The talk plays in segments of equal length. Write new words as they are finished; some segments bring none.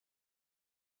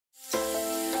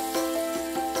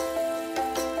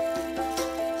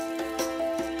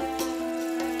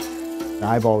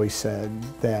I've always said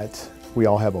that we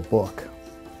all have a book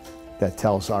that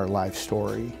tells our life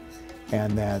story,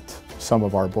 and that some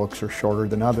of our books are shorter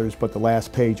than others, but the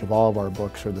last page of all of our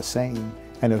books are the same.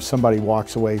 And if somebody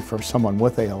walks away from someone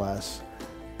with ALS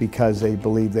because they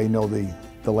believe they know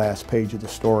the last page of the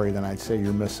story, then I'd say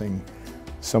you're missing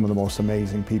some of the most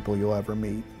amazing people you'll ever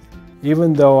meet.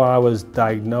 Even though I was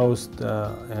diagnosed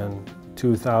in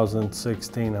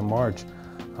 2016 in March,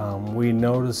 we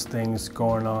noticed things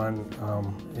going on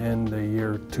in the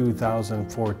year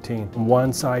 2014.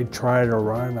 Once I tried to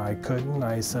run, I couldn't.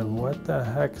 I said, what the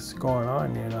heck is going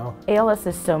on, you know? ALS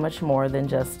is so much more than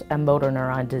just a motor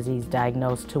neuron disease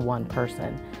diagnosed to one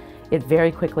person. It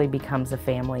very quickly becomes a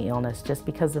family illness just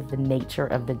because of the nature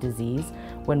of the disease.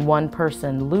 When one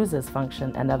person loses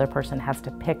function, another person has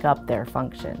to pick up their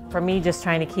function. For me, just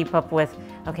trying to keep up with,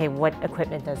 okay, what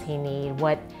equipment does he need?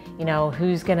 What, you know,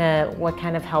 what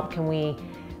kind of help can we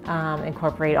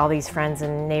incorporate all these friends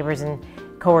and neighbors and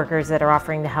coworkers that are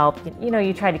offering to help? You know,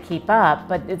 you try to keep up,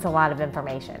 but it's a lot of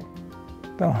information.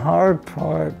 The hard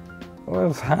part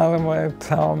was how do I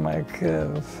tell my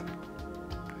kids?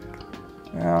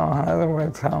 You know, how do I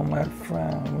tell my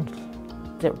friends?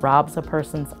 It robs a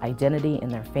person's identity in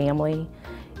their family.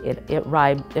 It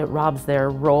robs their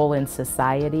role in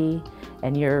society,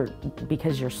 and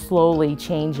because you're slowly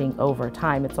changing over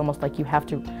time, it's almost like you have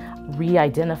to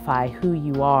re-identify who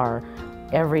you are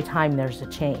every time there's a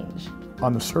change.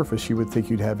 On the surface, you would think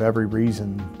you'd have every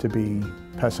reason to be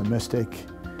pessimistic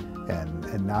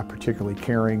and not particularly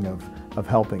caring of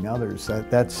helping others.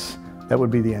 That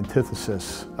would be the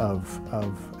antithesis of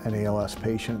an ALS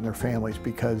patient and their families,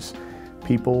 because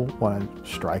people want to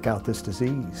strike out this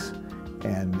disease.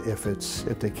 And if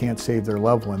they can't save their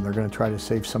loved one, they're going to try to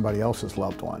save somebody else's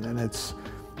loved one.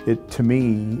 And to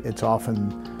me, it's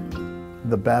often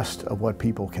the best of what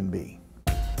people can be.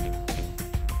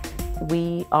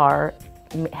 We are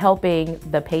helping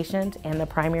the patient and the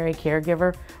primary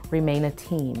caregiver remain a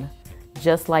team,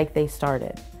 just like they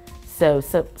started. So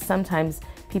sometimes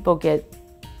people get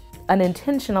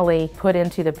unintentionally put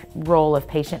into the role of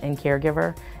patient and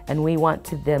caregiver, and we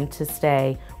want them to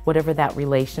stay, whatever that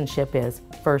relationship is,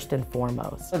 first and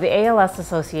foremost. So the ALS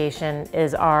Association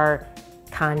is our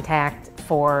contact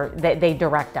they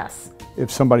direct us. If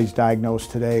somebody's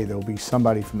diagnosed today, there'll be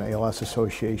somebody from the ALS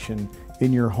Association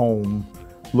in your home,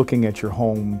 looking at your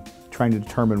home, trying to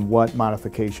determine what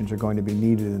modifications are going to be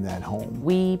needed in that home.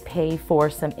 We pay for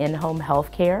some in-home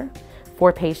health care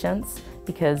for patients,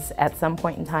 because at some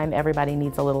point in time, everybody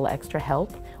needs a little extra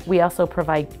help. We also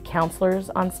provide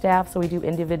counselors on staff, so we do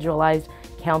individualized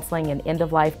counseling and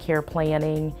end-of-life care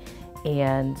planning,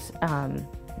 and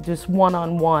just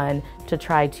one-on-one to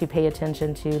try to pay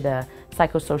attention to the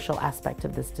psychosocial aspect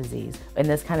of this disease. In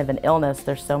this kind of an illness,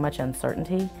 there's so much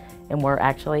uncertainty, and we're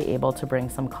actually able to bring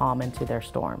some calm into their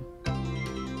storm.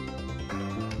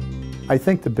 I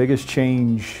think the biggest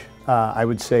change, I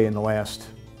would say, in the last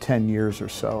 10 years or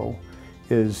so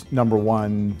is, number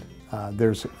one,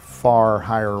 there's far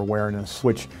higher awareness,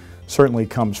 which certainly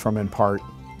comes from, in part,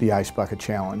 the Ice Bucket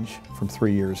Challenge from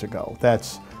 3 years ago.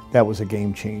 That was a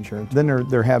game changer. Then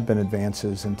there have been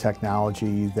advances in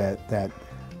technology that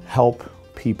help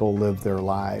people live their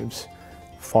lives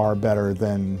far better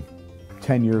than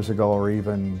 10 years ago, or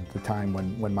even the time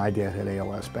when my dad had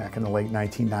ALS back in the late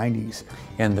 1990s.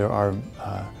 And there are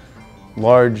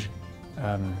large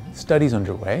studies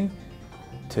underway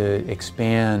to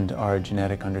expand our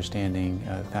genetic understanding,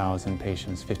 1,000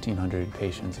 patients, 1,500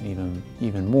 patients, and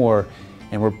even more.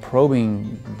 And we're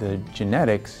probing the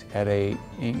genetics at an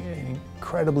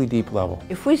incredibly deep level.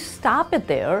 If we stop it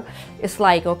there, it's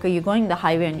like, okay, you're going the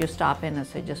highway and you stop in and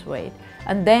say, just wait.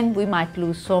 And then we might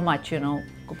lose so much,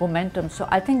 momentum. So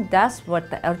I think that's what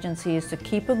the urgency is, to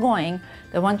keep it going.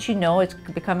 That once you know it's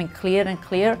becoming clear and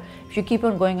clear, if you keep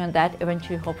on going on that,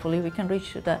 eventually, hopefully, we can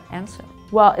reach the answer.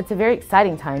 Well, it's a very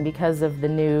exciting time because of the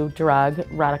new drug,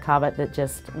 radicava, that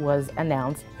just was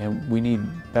announced. And we need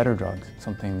better drugs,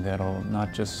 something that'll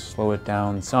not just slow it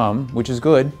down some, which is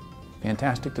good,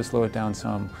 fantastic to slow it down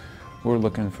some. We're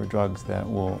looking for drugs that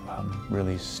will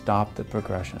really stop the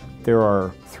progression. There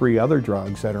are 3 other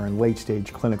drugs that are in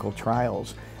late-stage clinical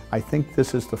trials. I think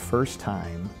this is the first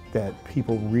time that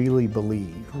people really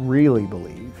believe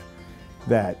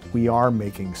that we are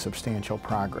making substantial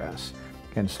progress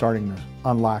and starting to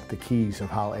unlock the keys of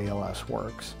how ALS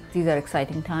works. These are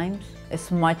exciting times. It's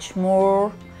much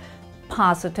more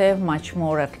positive, much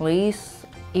more at least.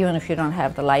 Even if you don't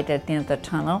have the light at the end of the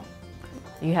tunnel,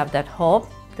 you have that hope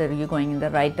that you're going in the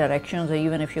right directions, or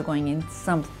even if you're going in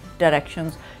some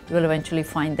directions, you will eventually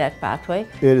find that pathway.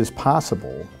 It is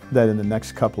possible that in the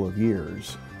next couple of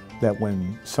years, that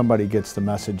when somebody gets the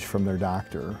message from their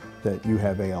doctor that you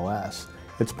have ALS,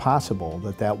 it's possible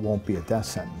that that won't be a death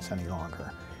sentence any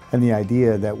longer. And the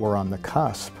idea that we're on the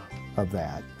cusp of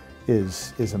that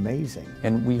is amazing.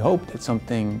 And we hope that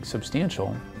something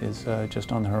substantial is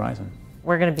just on the horizon.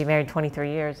 We're going to be married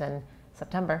 23 years in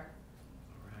September,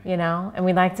 you know, and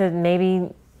we'd like to maybe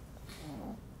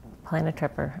plan a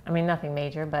trip, or, I mean, nothing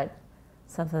major, but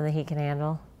something that he can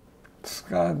handle.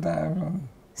 Skydiving.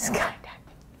 Skydiving.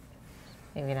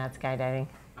 Maybe not skydiving.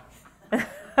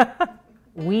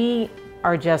 We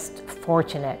are just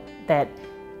fortunate that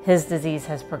his disease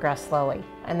has progressed slowly.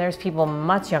 And there's people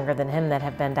much younger than him that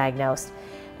have been diagnosed.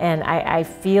 And I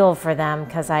feel for them,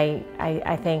 because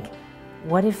I think,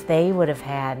 what if they would have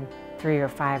had 3 or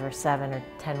 5 or 7 or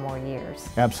 10 more years?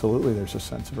 Absolutely, there's a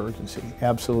sense of urgency,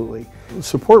 absolutely.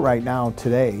 Support right now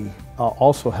today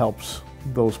also helps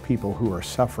those people who are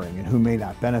suffering and who may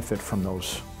not benefit from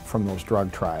those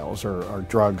drug trials or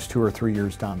drugs 2 or 3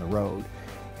 years down the road.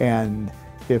 And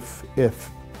if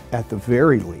at the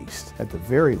very least,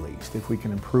 if we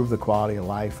can improve the quality of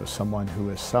life of someone who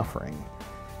is suffering,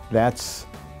 that's,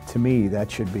 to me,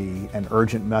 that should be an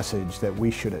urgent message that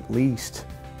we should at least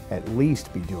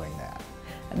be doing that.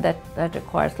 That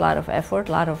requires a lot of effort,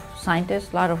 a lot of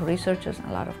scientists, a lot of researchers, and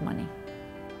a lot of money.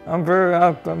 I'm very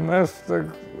optimistic.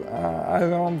 I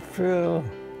don't feel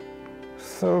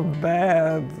so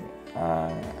bad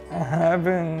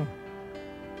having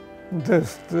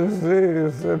this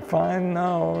disease if I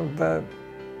know that,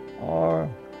 or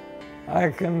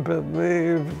I can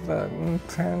believe that in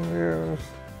 10 years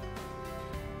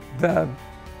that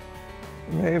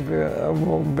maybe it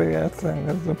will be a thing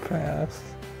of the past.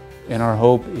 And our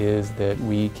hope is that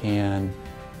we can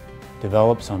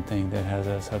develop something that has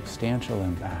a substantial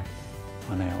impact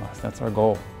on ALS. That's our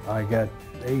goal. I got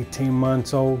 18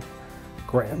 months old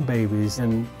grandbabies,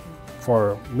 and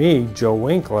for me, Joe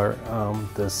Winkler,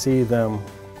 to see them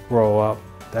grow up,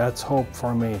 that's hope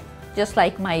for me. Just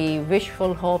like my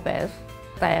wishful hope is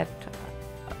that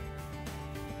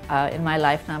in my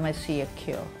lifetime I see a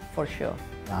cure, for sure.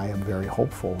 I am very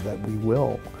hopeful that we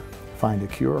will find a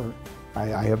cure.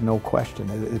 I have no question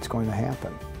it's going to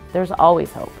happen. There's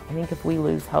always hope. I think if we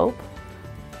lose hope,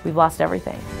 we've lost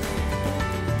everything.